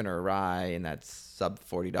using a bourbon or a rye in that sub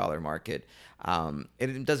 $40 market,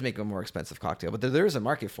 it does make a more expensive cocktail. But there is a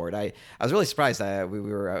market for it. I was really surprised. We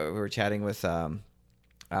were chatting with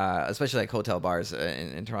especially like hotel bars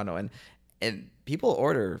in Toronto, and people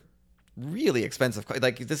order really expensive.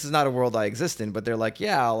 Like, this is not a world I exist in, but they're like,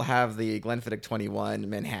 yeah, I'll have the Glenfiddich 21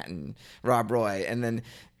 Manhattan Rob Roy, and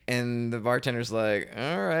the bartender's like,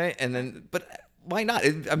 all right, and then, but why not?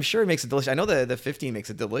 I'm sure it makes it delicious. I know the 15 makes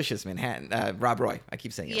a delicious Manhattan Rob Roy. I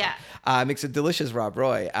keep saying it. Yeah. Makes a delicious Rob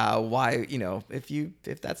Roy. Why, you know,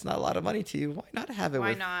 if that's not a lot of money to you, why not have it?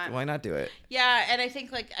 Why not do it? Yeah, and I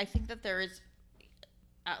think that there is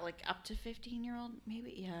like up to 15-year-old,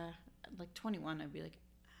 maybe. Yeah, like 21, I'd be like,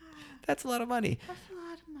 that's a lot of money. That's a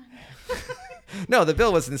lot of money. No, the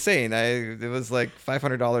bill was insane. It was like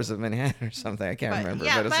 $500 of Manhattan or something. I can't remember.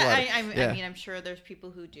 Yeah, but I mean, I'm sure there's people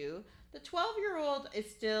who do. The 12-year-old is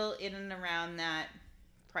still in and around that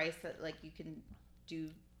price that, like, you can do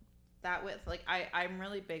that with. Like, I'm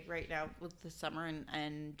really big right now with the summer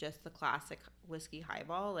and just the classic whiskey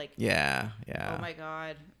highball. Like, yeah. Oh my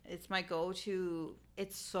God, it's my go-to.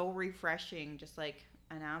 It's so refreshing. Just like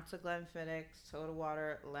an ounce of Glenfiddich, soda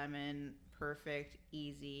water, lemon, perfect,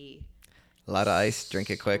 easy. A lot of ice, drink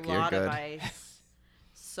it quick, you're good. A lot of ice.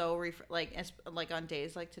 So like on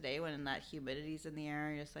days like today when that humidity's in the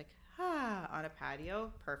air, you're just like, on a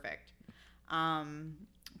patio, perfect.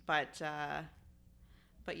 But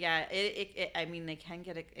yeah, it I mean, they can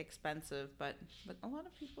get expensive, but a lot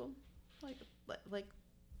of people like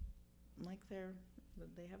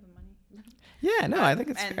they have the money. Yeah, no, I think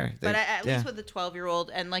it's fair. But at least with the 12-year-old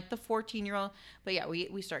and like the 14-year-old, but yeah,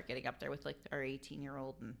 we start getting up there with like our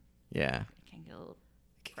 18-year-old, and it can get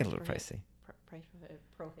a little pricey. Price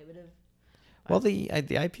prohibitive. Well, the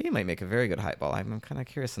IPA might make a very good highball. I'm kind of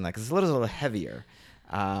curious on that because it's a little heavier.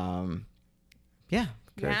 Yeah.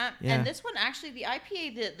 And this one actually, the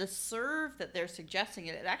IPA, the serve that they're suggesting,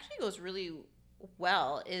 it actually goes really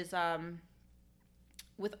well, is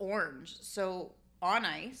with orange. So on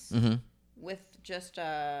ice, with just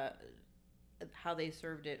how they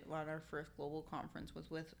served it on our first global conference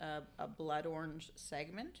was with a blood orange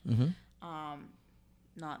segment.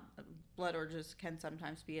 Not blood oranges can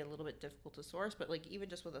sometimes be a little bit difficult to source, but like even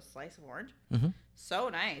just with a slice of orange, so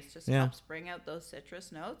nice. Just helps bring out those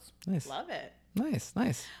citrus notes. Nice. Love it. Nice.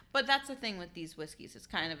 But that's the thing with these whiskeys. It's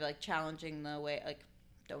kind of like challenging the way, like,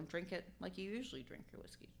 don't drink it like you usually drink your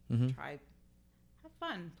whiskey. Try, have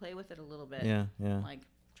fun, play with it a little bit. Yeah. Like,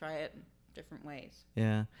 try it in different ways.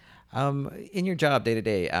 Yeah. In your job day to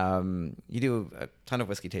day, you do a ton of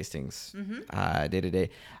whiskey tastings day to day.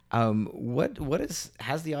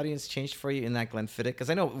 Has the audience changed for you in that Glenfiddich? Because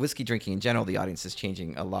I know whiskey drinking in general, the audience is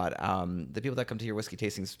changing a lot. The people that come to your whiskey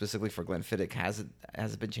tastings specifically for Glenfiddich, has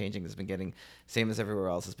it been changing? Has it been getting same as everywhere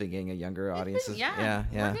else? Has it been getting a younger audience? We're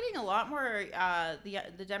getting a lot more.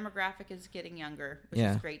 The demographic is getting younger, which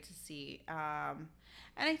is great to see. And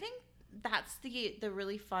I think that's the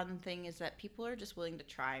really fun thing, is that people are just willing to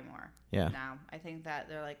try more now. I think that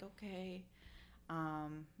they're like, okay,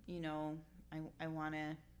 you know, I want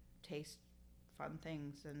to taste fun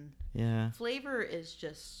things, and flavor is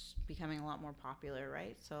just becoming a lot more popular,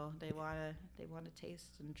 right? So they want to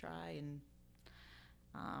taste and try and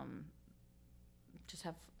just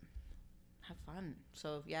have fun.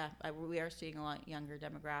 So we are seeing a lot younger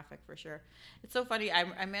demographic for sure. It's so funny.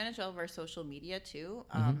 I manage all of our social media too.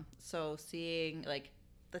 So seeing like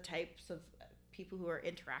the types of people who are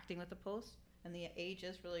interacting with the post, and the age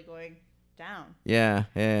is really going down. Yeah.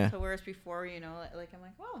 So whereas before, you know, like I'm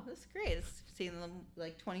like, oh, this is great. It's seeing them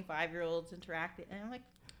like 25-year-olds interacting, and I'm like,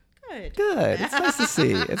 Good. Good. It's nice to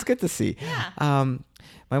see. It's good to see. Yeah.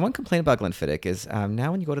 My one complaint about Glenfiddich is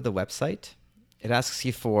now when you go to the website, it asks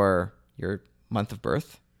you for your month of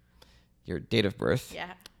birth, your date of birth,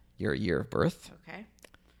 Yeah. your year of birth, Okay.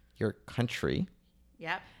 your country,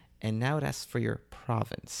 Yep. and now it asks for your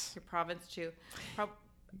province. Your province too.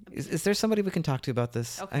 Is there somebody we can talk to about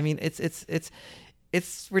this? Okay. I mean,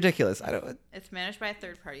 it's ridiculous. I don't. It's managed by a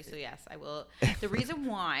third party, so yes, I will. The reason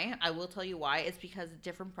why, I will tell you why, is because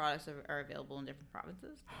different products are available in different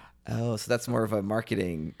provinces. Oh, so that's more of a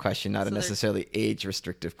marketing question, not a So they're- necessarily age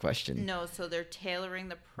restrictive question. No, so they're tailoring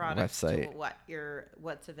the product Website. to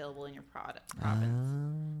what's available in your province.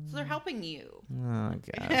 So they're helping you. Oh, I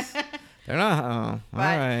guess they're not. Oh, But,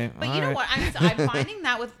 all right. but all you know right. what? I'm finding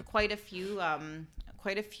that with quite a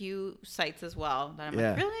few sites as well. That I'm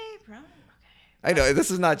Yeah. like, really? Okay. I know this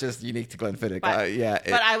is not just unique to Glenfiddich. But, Yeah,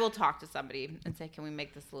 but I will talk to somebody and say, can we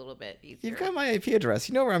make this a little bit easier? you've got my IP address.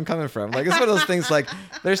 You know where I'm coming from. Like it's one of those things. Like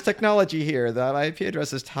there's technology here that my IP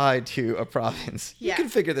address is tied to a province. You Yeah. can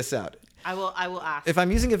figure this out. I will ask. If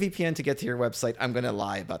I'm using a VPN to get to your website, I'm gonna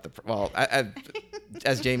lie about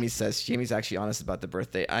as Jamie says. Jamie's actually honest about the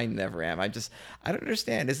birthday. I never am. I don't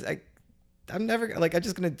understand. I'm never like I'm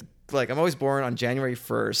just gonna like I'm always born on January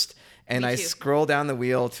 1st. And Me I too. scroll down the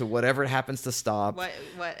wheel to whatever it happens to stop. what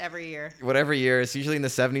every year? Whatever year. It's usually in the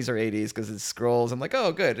 70s or 80s because it scrolls. I'm like,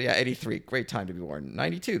 oh, good. Yeah, 83. Great time to be born.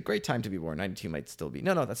 92. Great time to be born. 92 might still be.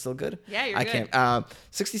 No, that's still good. Yeah, you're I good. can't.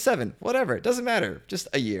 67. Whatever. It doesn't matter. Just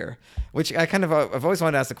a year. Which I've always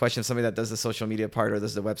wanted to ask the question of somebody that does the social media part or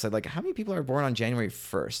does the website. Like, how many people are born on January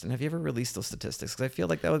 1st? And have you ever released those statistics? Because I feel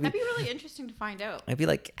like that would be. That'd be really interesting to find out. I'd be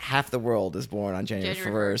like half the world is born on January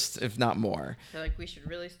January 1st, if not more. I feel like we should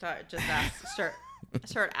really start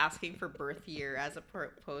asking for birth year as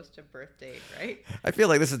opposed to birth date, right? I feel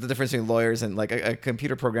like this is the difference between lawyers and like a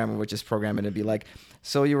computer programmer would just program it and be like,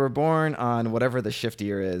 so you were born on whatever the shift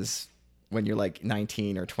year is when you're like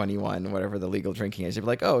 19 or 21, whatever the legal drinking is. You'd be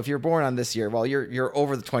like, oh, if you're born on this year, well, you're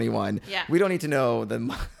over the 21. Yeah. We don't need to know the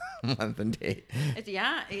month and date.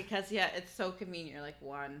 Because it's so convenient. You're like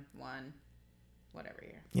one, whatever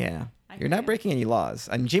year. Yeah. I You're hear not you. breaking any laws.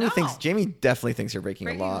 And Jamie No. definitely thinks you're breaking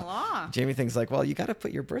a Breaking law. a law. Jamie thinks like, well, you got to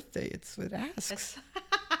put your birthday. It's what it asks.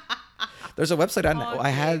 There's a website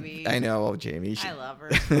Jamie. I know, oh, Jamie. I love her.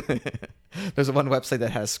 There's one website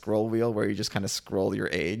that has a scroll wheel where you just kind of scroll your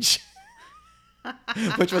age.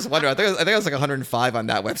 Which was wonderful. I think I was like 105 on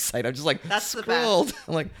that website. I'm just like That's the scrolled. best.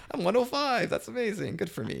 I'm like, I'm 105. That's amazing. Good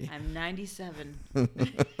for me. I'm 97.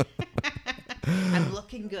 I'm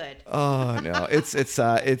looking good. Oh no, it's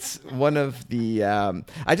one of the.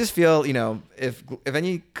 I just feel if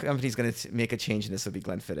any company's going to make a change in this, would be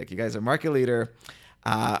Glenfiddich. You guys are market leader.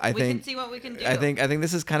 I We think can see what we can do. I think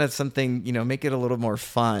this is kind of something make it a little more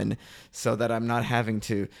fun, so that I'm not having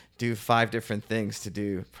to do 5 different things to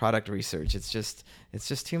do product research. It's just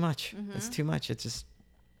too much. Mm-hmm. It's too much. It's just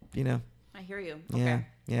I hear you. yeah Okay.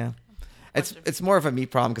 yeah. Bunch of- It's more of a me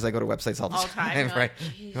problem because I go to websites all the All the time. You're right? like,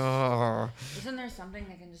 "Jeez." Oh. Isn't there something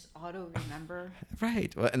I can just auto remember?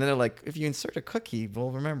 Right. Well, and then they're like, if you insert a cookie,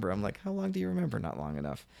 we'll remember. I'm like, how long do you remember? Not long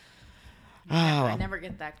enough. I never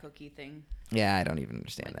get that cookie thing. Yeah, I don't even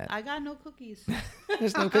understand that. I got no cookies.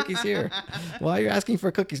 There's no cookies here. Why are you asking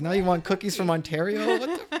for cookies? Now you want cookies from Ontario?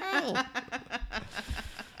 What the hell?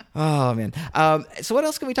 Oh man. So what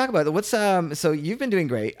else can we talk about? So you've been doing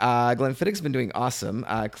great. Glenfiddich's been doing awesome.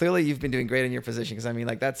 Clearly you've been doing great in your position because I mean,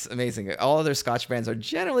 like that's amazing. All other Scotch brands are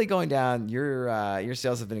generally going down. Your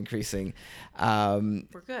sales have been increasing. We're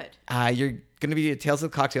good. You're going to be at Tales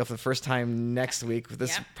of the Cocktail for the first time next week.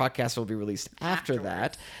 This Yep. podcast will be released after Afterwards.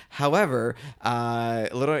 that. However, a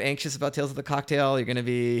little anxious about Tales of the Cocktail. You're going to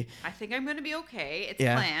be I think I'm going to be okay. It's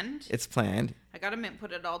yeah, planned. It's planned. I got to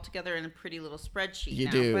put it all together in a pretty little spreadsheet You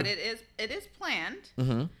now, do. but it is planned.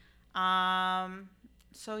 Mm-hmm.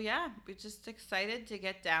 So yeah, we're just excited to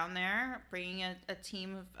get down there, bringing a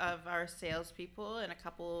team of our salespeople and a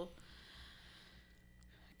couple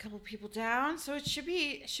people down. So it should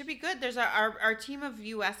be good. There's our team of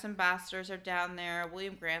U.S. ambassadors are down there.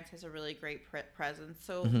 William Grant has a really great presence,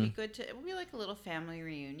 so it'll be good to. It'll be like a little family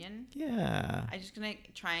reunion. Yeah. I'm just gonna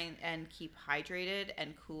try and keep hydrated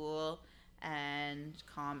and cool and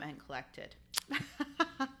calm and collected,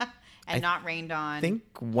 and not rained on. I think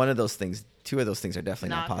two of those things are definitely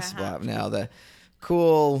not Not gonna possible. happen. Now the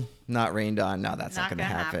cool, not rained on. No, that's not Not going to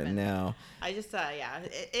gonna happen. happen. No. I just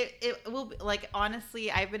it will be, like,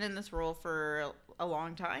 honestly, I've been in this role for a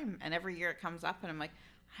long time, and every year it comes up, and I'm like,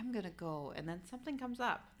 I'm gonna go, and then something comes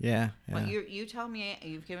up. Yeah. Well, you tell me,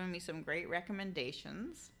 you've given me some great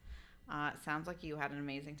recommendations. It sounds like you had an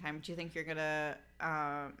amazing time. Do you think you're gonna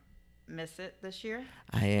miss it this year?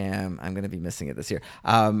 I am. I'm going to be missing it this year.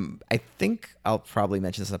 I think I'll probably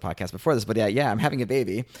mention this on the podcast before this, but yeah, I'm having a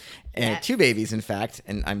baby, and Yes. 2 babies, in fact,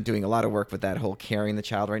 and I'm doing a lot of work with that whole carrying the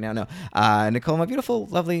child right now. No, Nicole, my beautiful,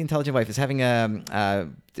 lovely, intelligent wife, is having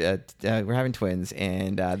we're having twins,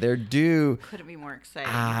 and they're due Couldn't be more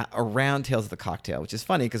exciting. around Tales of the Cocktail, which is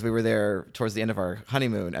funny because we were there towards the end of our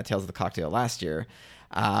honeymoon at Tales of the Cocktail last year.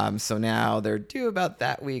 So now they're due about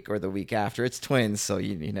that week or the week after. It's twins, so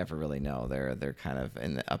you never really know. They're kind of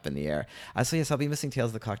up in the air. So yes, I'll be missing Tales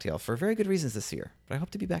of the Cocktail for very good reasons this year. But I hope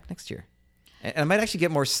to be back next year. And I might actually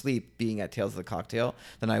get more sleep being at Tales of the Cocktail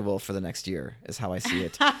than I will for the next year, is how I see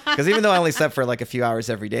it. Because even though I only slept for like a few hours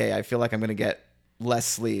every day, I feel like I'm going to get less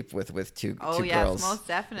sleep with two yes, girls. most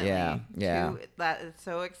definitely. Yeah. That is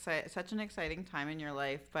so exciting, such an exciting time in your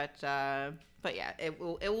life. But yeah, it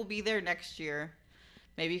will be there next year.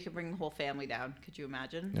 Maybe you could bring the whole family down. Could you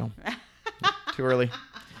imagine? No. Too early.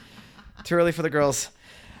 Too early for the girls.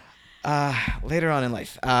 Later on in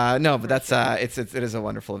life. No, but that's it is a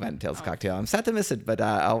wonderful event, Tales of Cocktail. I'm sad to miss it, but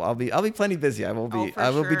I'll be plenty busy. I will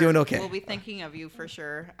be doing okay. We'll be thinking of you for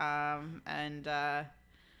sure. And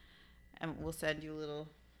we'll send you little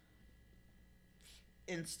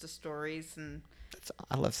Insta stories and.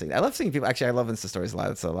 I love seeing people. Actually, I love Insta stories a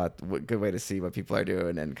lot. It's a good way to see what people are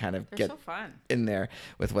doing and kind of get so fun in there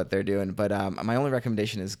with what they're doing. But my only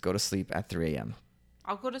recommendation is go to sleep at 3 a.m.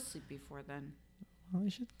 I'll go to sleep before then. Well, you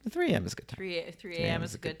should. 3 a.m. is a good time. 3 a.m.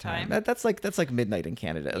 is a good time. That's like midnight in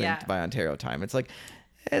Canada, Yeah. by Ontario time. It's a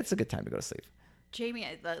good time to go to sleep. Jamie,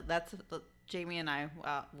 Jamie and I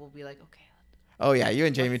will be like, okay. Oh yeah, you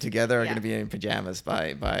and Jamie together are yeah. going to be in pajamas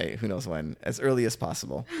by who knows when, as early as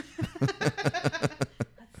possible.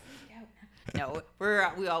 No,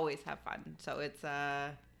 we always have fun. So it's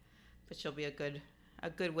but she'll be a good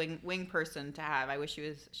wing person to have. I wish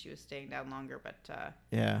she was staying down longer, but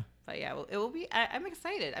yeah. But yeah, it will be. I'm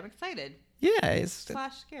excited. Yeah, it's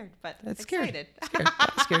scared, but it's excited.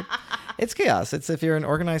 Scared. It's chaos. It's if you're an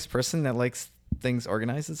organized person that likes things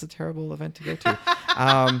organized, it's a terrible event to go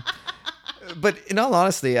to. But in all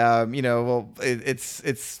honesty,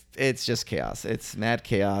 it's just chaos. It's mad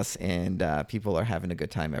chaos, and people are having a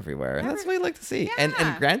good time everywhere, and that's what we like to see. Yeah. And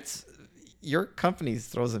Grant, your company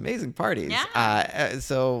throws amazing parties. Yeah.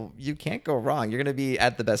 So you can't go wrong. You're going to be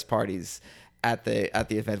at the best parties at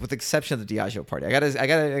the event, with the exception of the Diageo party. I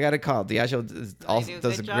gotta call. Diageo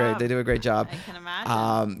does a great. They do a great job. I can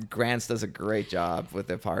imagine. Grant's does a great job with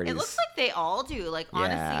their parties. It looks like they all do. Like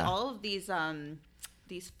honestly, Yeah. all of these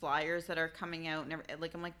flyers that are coming out, and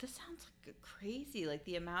I'm like, this sounds like crazy. Like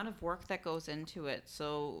the amount of work that goes into it.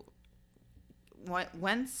 So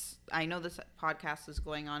once I know this podcast is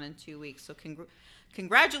going on in 2 weeks, so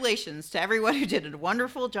congratulations to everyone who did a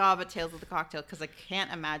wonderful job at Tales of the Cocktail, because I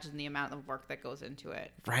can't imagine the amount of work that goes into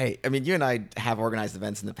it. Right. I mean, you and I have organized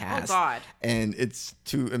events in the past. Oh God. And it's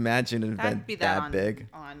to imagine an event that big.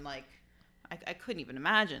 On like, I couldn't even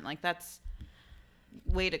imagine. Like that's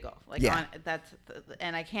way to go. Like Yeah.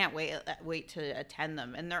 and I can't wait to attend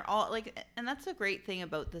them. And they're all like, and that's a great thing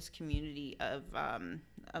about this community of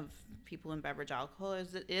people in beverage alcohol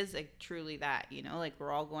is it is truly that, like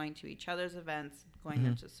we're all going to each other's events, going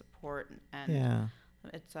there to support, and Yeah.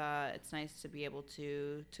 it's nice to be able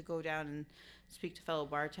to go down and speak to fellow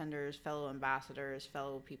bartenders, fellow ambassadors,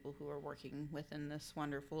 fellow people who are working within this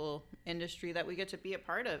wonderful industry that we get to be a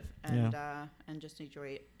part of, and just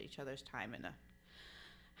enjoy each other's time in a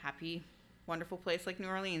happy, wonderful place like New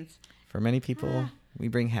Orleans. For many people, we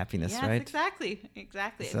bring happiness, Yes, right?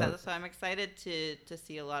 exactly. So I'm excited to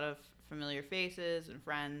see a lot of familiar faces and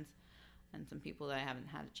friends, and some people that I haven't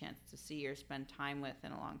had a chance to see or spend time with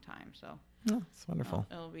in a long time. So it's wonderful.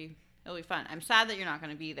 it'll be fun. I'm sad that you're not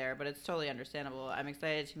going to be there, but it's totally understandable. I'm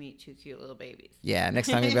excited to meet 2 cute little babies. Yeah, next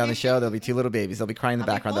time you'll be on the show, there'll be 2 little babies. They'll be crying in the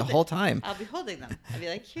background the whole time. I'll be holding them. I'll be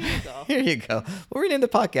like, here you go. Here you go. We'll rename the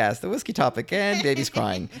podcast The Whiskey Topic and Babies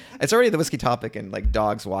Crying. It's already The Whiskey Topic and like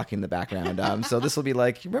dogs walking in the background. So this will be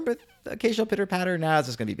like, you remember the occasional pitter patter? Now it's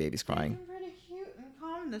just going to be babies crying. I'm pretty cute and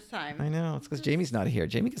calm this time. I know. It's because Jamie's not here.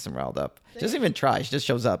 Jamie gets them riled up. She doesn't even try. She just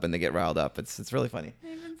shows up and they get riled up. It's really funny.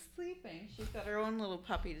 They've been sleeping. She's got her own little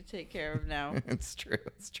puppy to take care of now. It's true.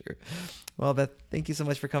 Well, Beth, thank you so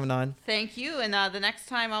much for coming on. Thank you. And the next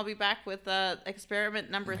time I'll be back with experiment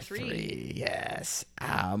number 3. Yes.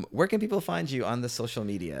 Where can people find you on the social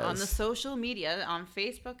medias? On the social media, on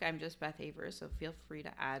Facebook, I'm just Beth Havers, so feel free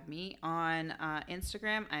to add me. On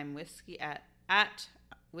Instagram, I'm whiskey at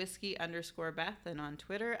whiskey_Beth, and on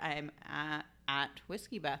Twitter, I'm at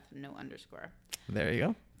whiskey_Beth, no underscore. There you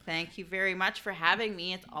go. Thank you very much for having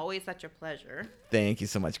me. It's always such a pleasure. Thank you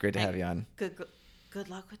so much. Great to have you on. Good. good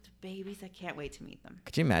luck with the babies. I can't wait to meet them.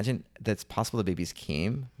 Could you imagine that's possible the babies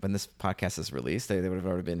came when this podcast is released? They would have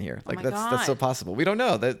already been here. Like that's so possible. We don't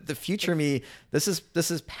know. The future me, this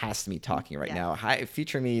is past me talking right now.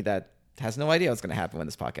 Future me that has no idea what's going to happen when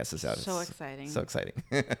this podcast is out. So exciting. So exciting.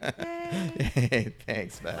 Yay.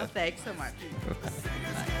 Thanks, Beth. Well, thanks so much.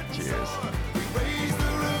 Cheers.